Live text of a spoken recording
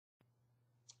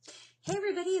Hey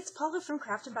everybody, it's Paula from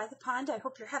Crafted by the Pond. I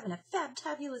hope you're having a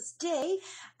fabulous day.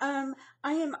 I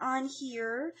am on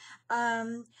here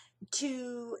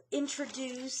to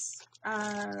introduce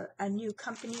a new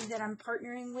company that I'm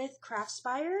partnering with,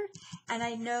 Craspire. And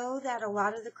I know that a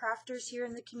lot of the crafters here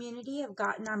in the community have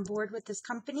gotten on board with this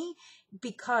company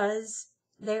because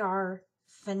they are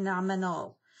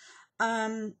phenomenal.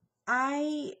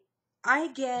 I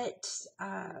get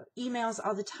emails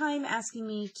all the time asking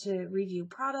me to review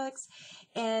products,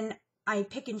 and I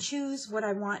pick and choose what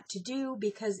I want to do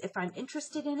because if I'm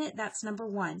interested in it, that's number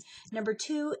one. Number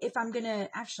two, if I'm going to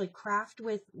actually craft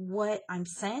with what I'm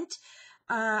sent,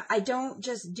 I don't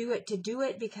just do it to do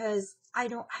it because I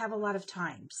don't have a lot of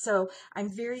time. So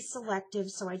I'm very selective,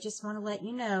 so I just want to let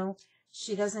you know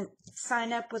she doesn't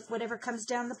sign up with whatever comes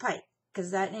down the pipe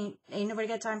because that ain't nobody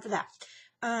got time for that.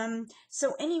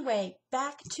 So anyway,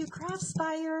 back to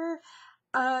Craspire.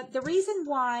 The reason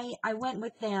why I went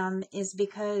with them is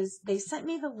because they sent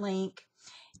me the link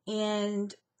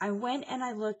and I went and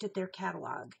I looked at their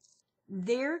catalog.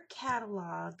 Their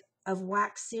catalog of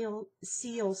wax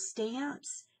seal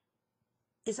stamps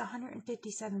is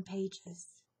 157 pages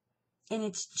and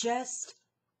it's just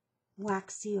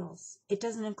wax seals. It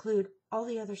doesn't include all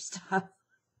the other stuff.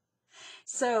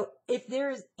 So if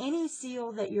there is any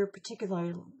seal that you're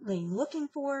particularly looking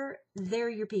for, they're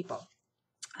your people.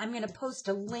 I'm going to post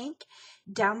a link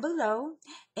down below,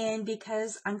 and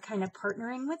because I'm kind of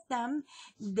partnering with them,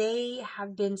 they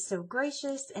have been so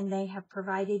gracious and they have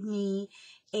provided me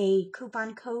a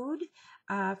coupon code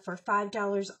for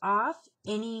 $5 off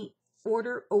any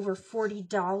order over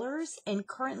 $40. And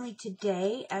currently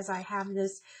today, as I have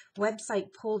this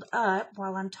website pulled up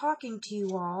while I'm talking to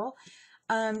you all,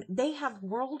 they have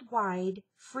worldwide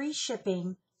free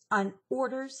shipping on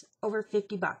orders over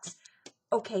 50 bucks.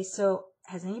 Okay, so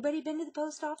has anybody been to the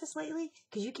post office lately?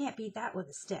 Because you can't beat that with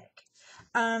a stick.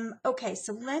 Okay,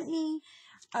 so let me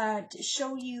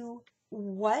show you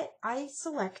what I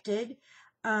selected,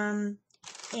 and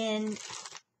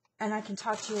I can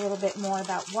talk to you a little bit more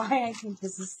about why I think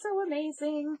this is so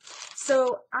amazing.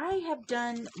 So I have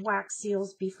done wax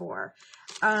seals before.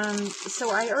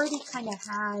 So I already kind of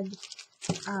had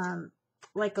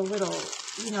like a little,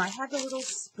 I had a little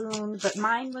spoon, but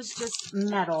mine was just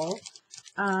metal.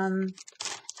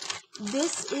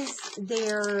 This is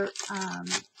their,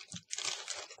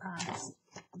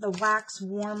 the wax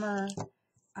warmer,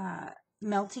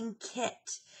 melting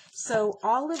kit. So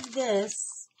all of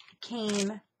this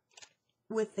came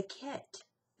with the kit.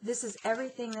 This is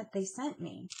everything that they sent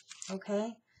me.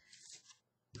 Okay.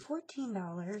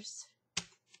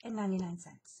 $14.99.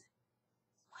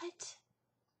 What?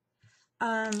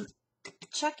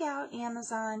 Check out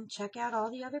Amazon, check out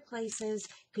all the other places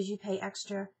because you pay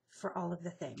extra for all of the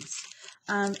things.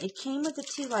 It came with the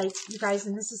tea lights, you guys,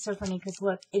 and this is so funny because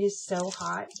look, it is so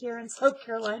hot here in South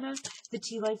Carolina. The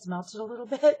tea lights melted a little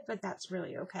bit, but that's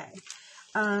really okay.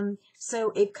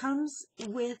 So it comes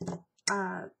with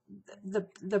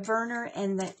the burner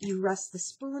and that you rest the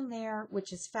spoon there,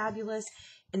 which is fabulous.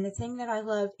 And the thing that I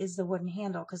love is the wooden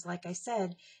handle because like I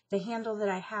said, the handle that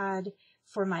I had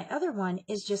for my other one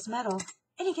is just metal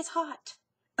and it gets hot.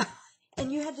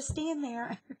 And you had to stand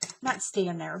there, not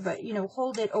stand there, but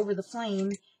hold it over the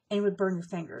flame and it would burn your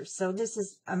fingers. So this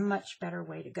is a much better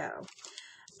way to go.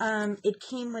 It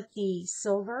came with the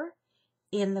silver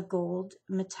and the gold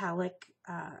metallic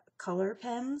color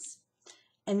pens.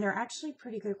 And they're actually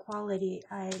pretty good quality.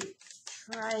 I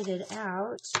tried it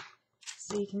out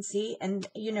so you can see. And,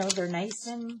 they're nice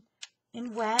and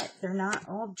wet. They're not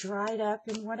all dried up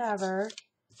and whatever.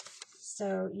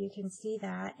 So you can see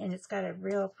that. And it's got a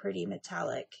real pretty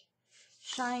metallic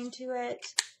shine to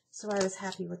it. So I was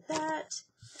happy with that.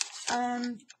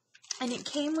 And it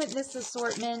came with this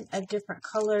assortment of different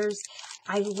colors.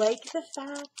 I like the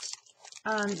fact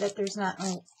that there's not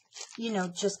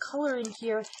just color in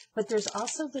here, but there's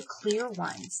also the clear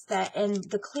ones and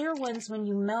the clear ones, when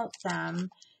you melt them,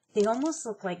 they almost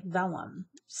look like vellum.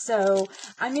 So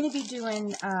I'm going to be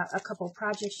doing a couple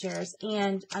project shares,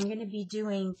 and I'm going to be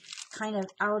doing kind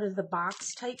of out of the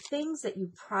box type things that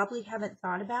you probably haven't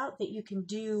thought about that you can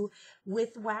do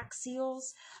with wax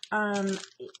seals. I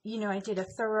did a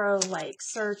thorough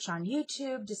search on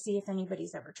YouTube to see if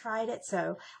anybody's ever tried it.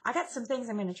 So I got some things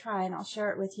I'm going to try and I'll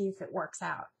share it with you if it works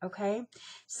out. Okay.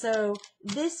 So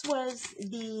this was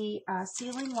the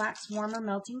sealing wax warmer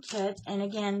melting kit. And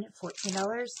again,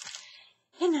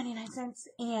 $14.99.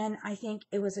 And I think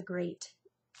it was a great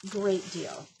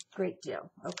deal. Great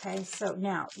deal. Okay, so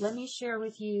now let me share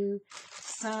with you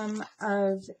some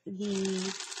of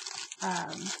the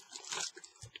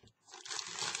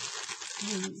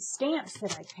the stamps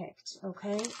that I picked,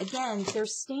 okay? Again, their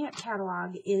stamp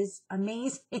catalog is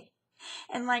amazing.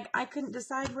 And like, I couldn't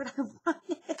decide what I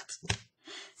wanted.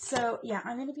 So yeah,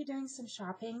 I'm going to be doing some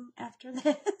shopping after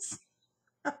this.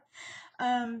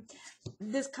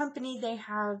 This company, they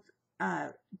have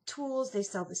tools. They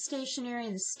sell the stationery,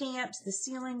 the stamps, the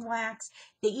sealing wax.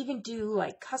 They even do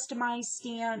like customized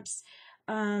stamps.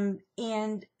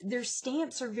 And their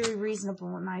stamps are very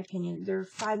reasonable in my opinion. They're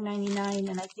 $5.99,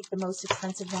 and I think the most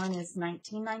expensive one is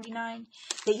 $19.99.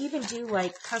 They even do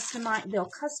like they'll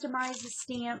customize a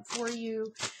stamp for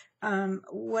you,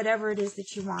 whatever it is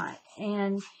that you want.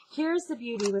 And here's the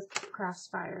beauty with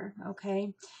Craspire,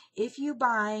 okay? If you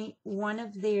buy one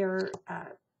of their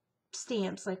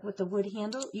stamps, like with the wood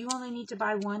handle, you only need to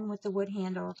buy one with the wood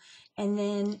handle, and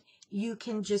then you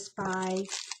can just buy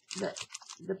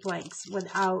the blanks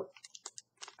without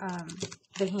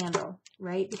the handle,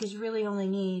 right? Because you really only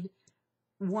need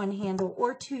one handle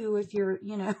or two if you're,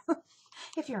 you know,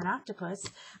 if you're an octopus.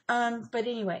 But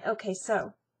anyway, okay,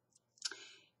 so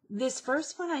this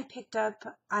first one I picked up,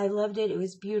 I loved it. It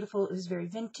was beautiful. It was very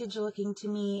vintage looking to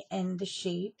me, and the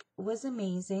shape was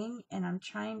amazing, and I'm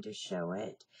trying to show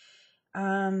it.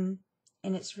 And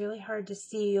it's really hard to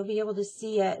see. You'll be able to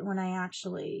see it when I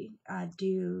actually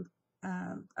do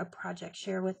a project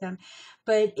share with them.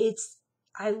 But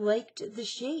I liked the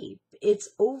shape. It's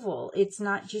oval. It's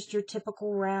not just your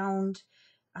typical round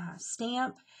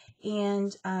stamp,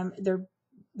 and they're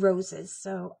roses.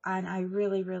 So, and I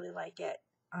really, really like it.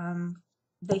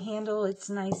 The handle,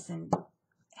 it's nice and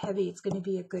heavy. It's going to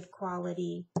be a good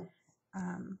quality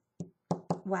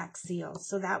wax seal.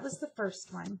 So that was the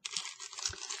first one.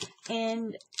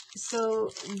 And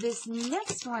so this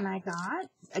next one I got,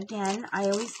 again, I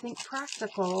always think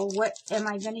practical. What am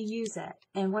I going to use it?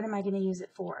 And what am I going to use it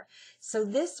for? So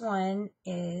this one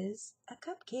is a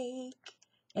cupcake.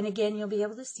 And again, you'll be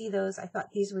able to see those. I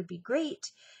thought these would be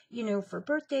great, you know, for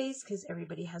birthdays, because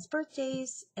everybody has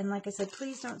birthdays. And like I said,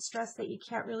 please don't stress that you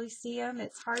can't really see them.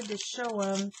 It's hard to show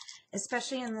them,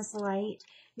 especially in this light.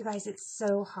 You guys, it's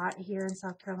so hot here in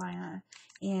South Carolina.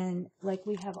 And like,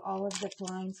 we have all of the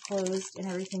blinds closed and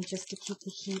everything just to keep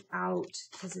the heat out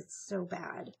because it's so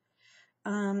bad.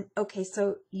 Okay,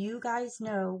 so you guys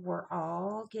know we're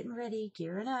all getting ready,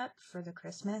 gearing up for the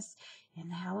Christmas and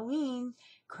the Halloween.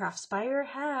 Craspire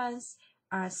has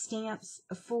stamps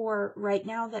for right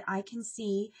now that I can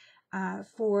see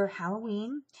for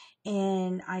Halloween,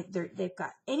 and they've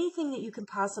got anything that you can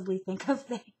possibly think of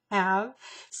they have.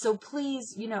 So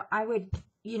please, you know, I would,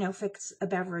 you know, fix a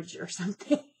beverage or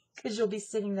something because you'll be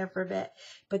sitting there for a bit.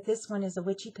 But this one is a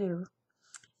witchy poo.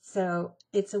 So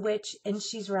it's a witch, and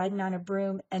she's riding on a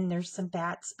broom, and there's some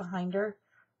bats behind her.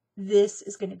 This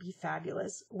is going to be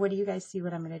fabulous. What do you guys see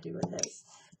what I'm going to do with this?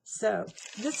 So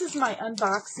this is my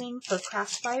unboxing for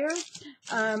Craspire.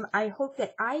 I hope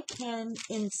that I can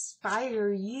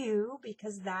inspire you,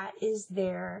 because that is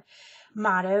their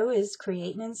motto, is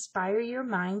create and inspire your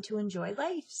mind to enjoy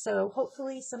life. So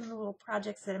hopefully some of the little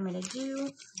projects that I'm going to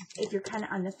do, if you're kind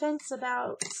of on the fence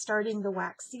about starting the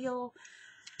wax seal,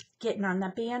 getting on the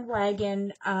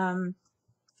bandwagon,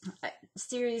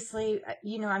 seriously,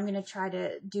 you know, I'm going to try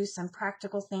to do some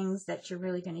practical things that you're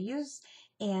really going to use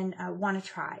and want to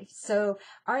try. So,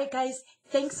 all right, guys,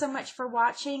 thanks so much for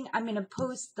watching. I'm going to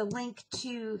post the link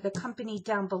to the company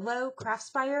down below,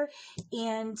 Craspire,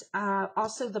 and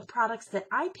also the products that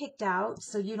I picked out,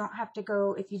 so you don't have to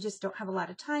go if you just don't have a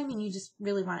lot of time and you just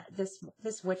really want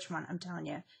this witch one. I'm telling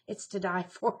you, it's to die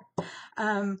for.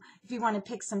 If you want to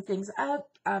pick some things up,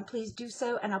 please do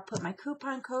so, and I'll put my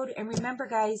coupon code. And remember,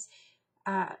 guys,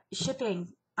 shipping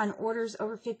on orders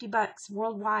over $50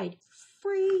 worldwide,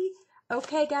 free.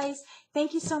 Okay, guys,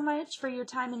 thank you so much for your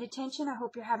time and attention. I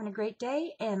hope you're having a great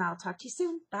day, and I'll talk to you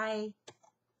soon. Bye.